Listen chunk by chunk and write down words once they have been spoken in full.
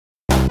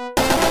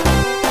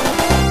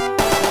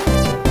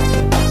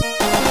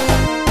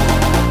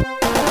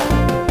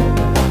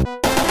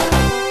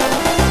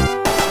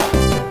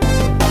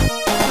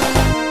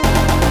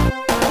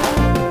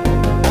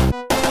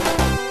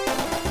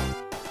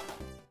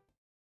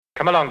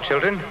Come along,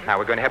 children. Now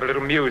we're going to have a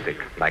little music,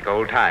 like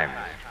old times.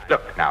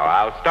 Look, now,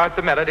 I'll start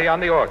the melody on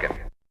the organ.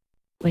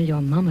 Well, your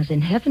Mama's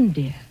in heaven,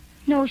 dear.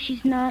 No,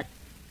 she's not.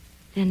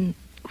 Then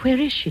where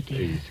is she,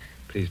 dear?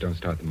 Please don't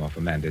start them off,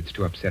 Amanda. It's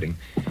too upsetting.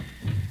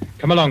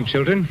 Come along,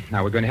 children.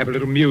 Now we're going to have a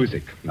little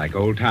music, like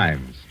old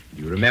times.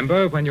 You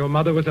remember when your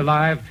mother was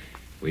alive?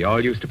 We all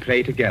used to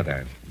play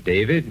together.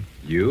 David,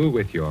 you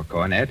with your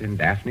cornet, and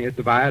Daphne at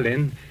the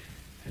violin,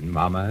 and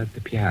Mama at the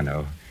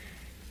piano.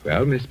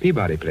 Well, Miss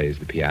Peabody plays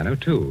the piano,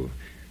 too.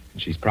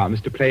 And she's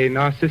promised to play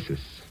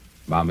Narcissus,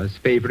 Mama's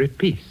favorite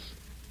piece.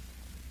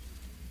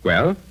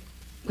 Well?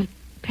 Well,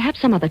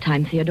 perhaps some other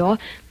time, Theodore,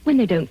 when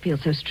they don't feel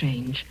so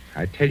strange.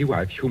 I tell you,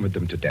 I've humored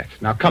them to death.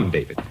 Now, come,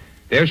 David.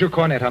 There's your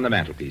cornet on the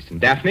mantelpiece. And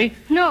Daphne?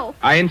 No.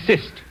 I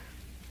insist.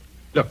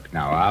 Look,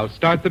 now, I'll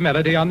start the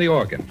melody on the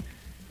organ.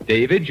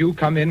 David, you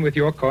come in with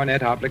your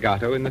cornet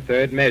obligato in the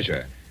third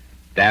measure.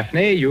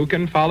 Daphne, you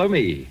can follow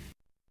me.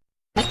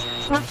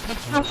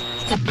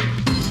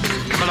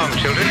 Come along,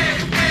 children.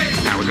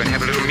 Now we're going to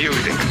have a little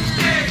music.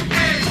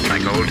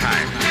 Like old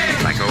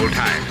times. Like old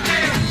times.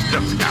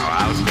 Look, now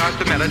I'll start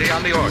the melody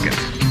on the organ.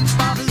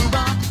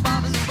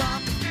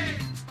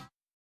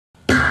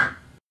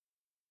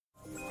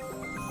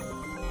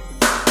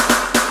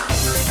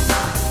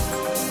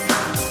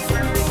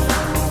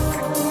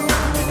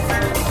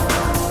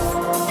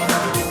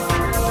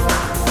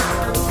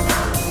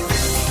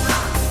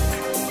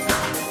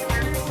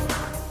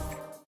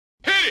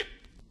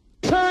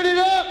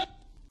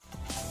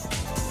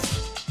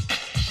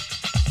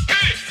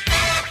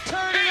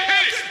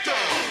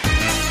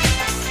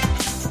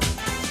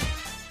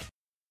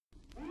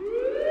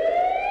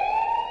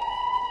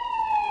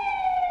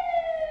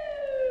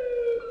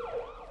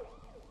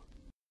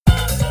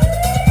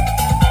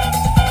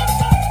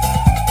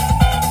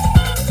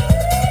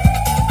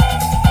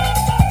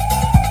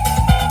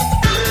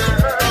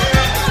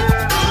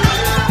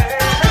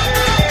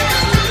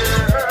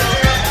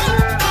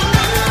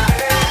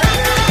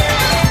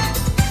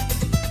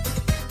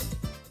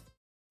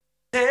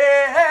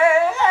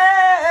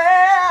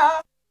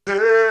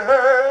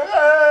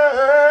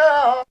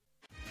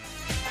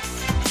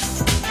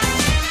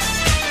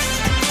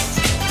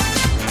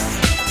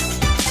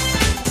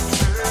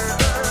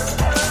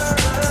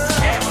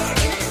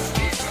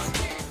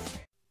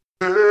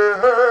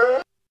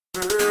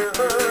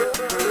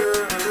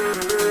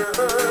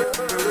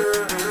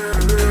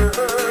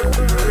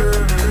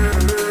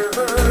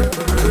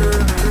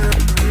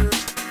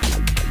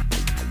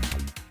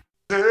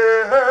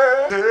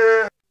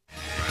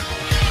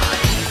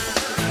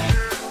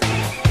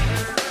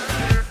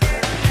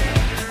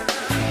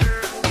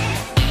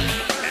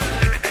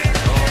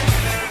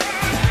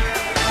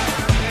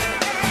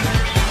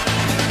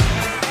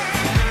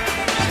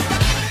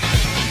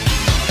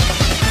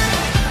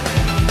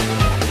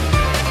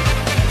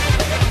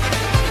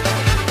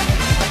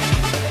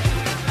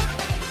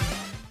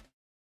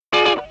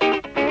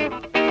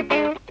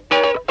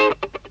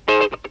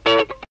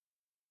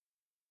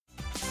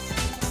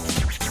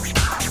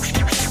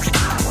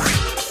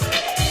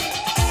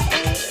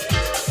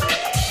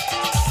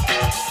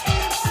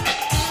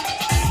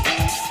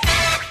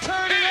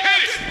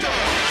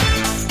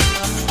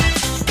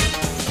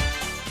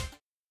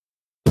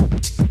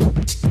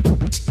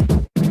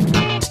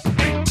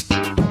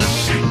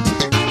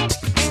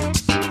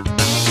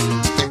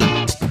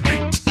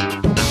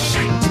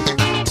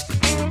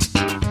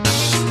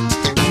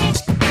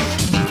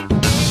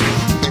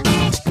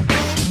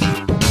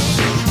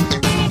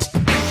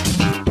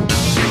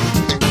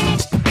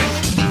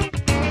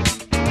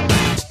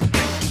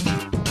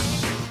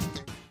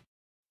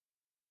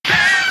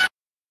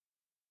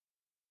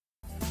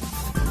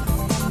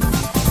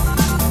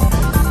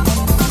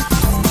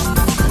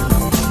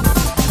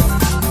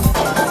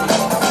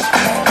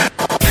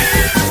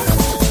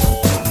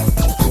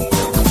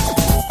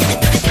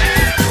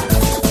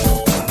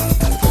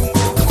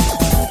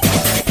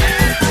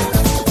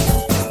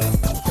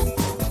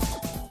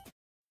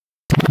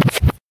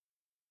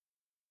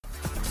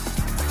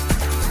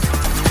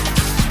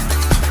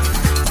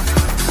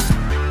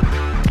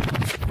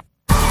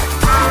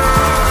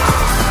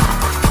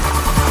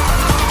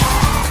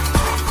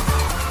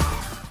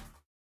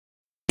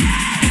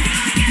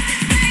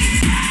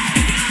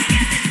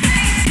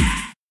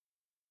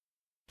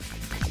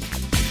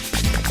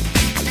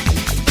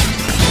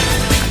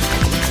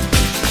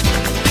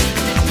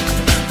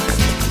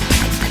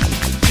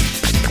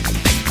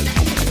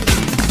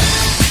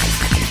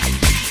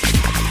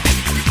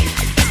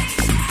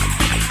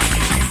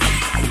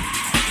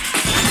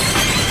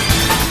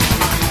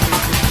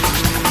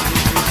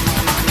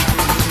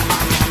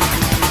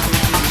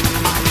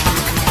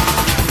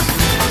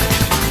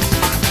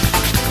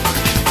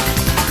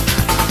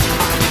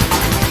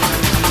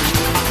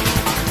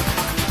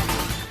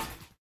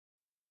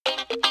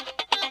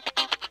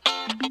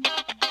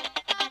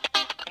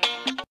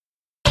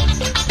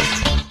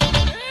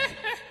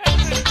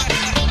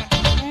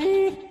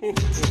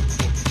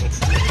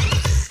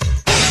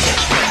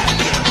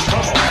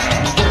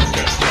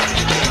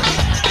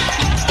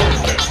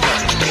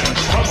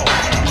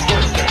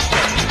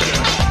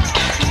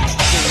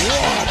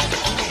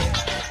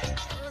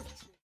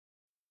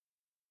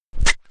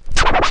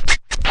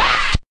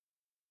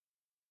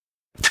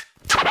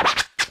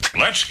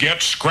 Let's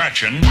get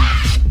scratching.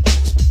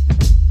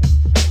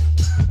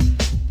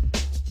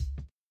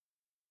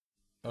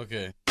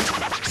 Okay.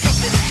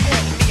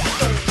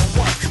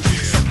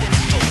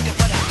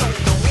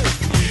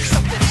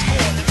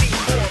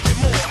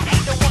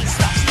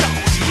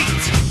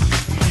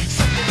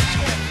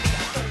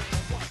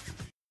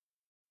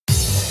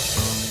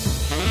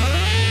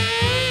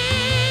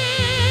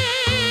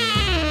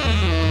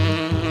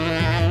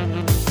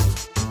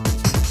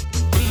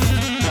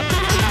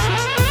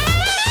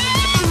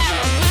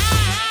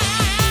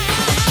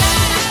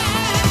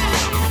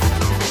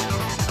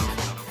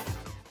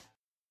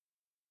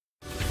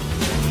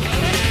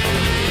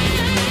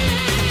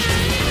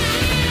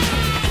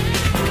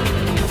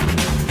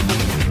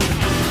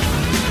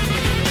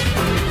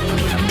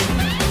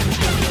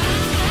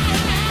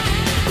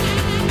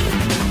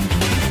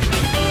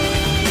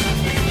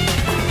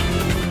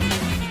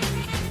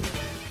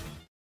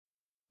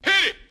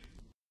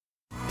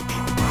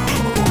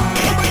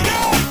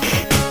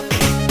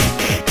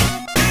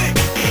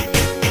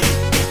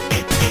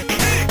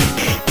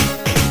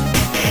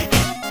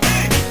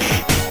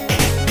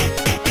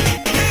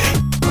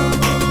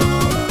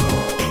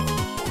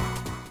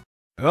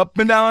 Up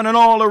and down and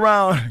all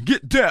around.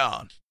 Get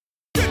down.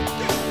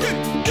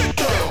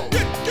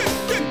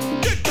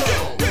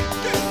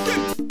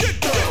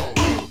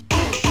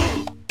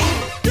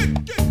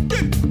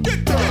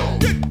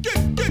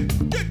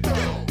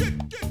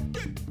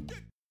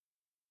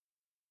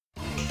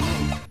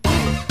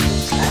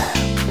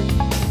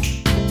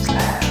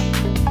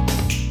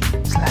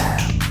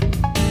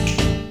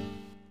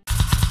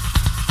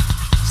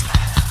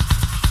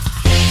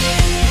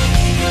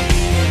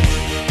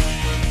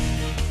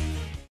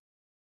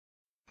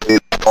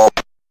 Hip hop,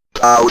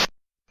 house,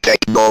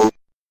 techno.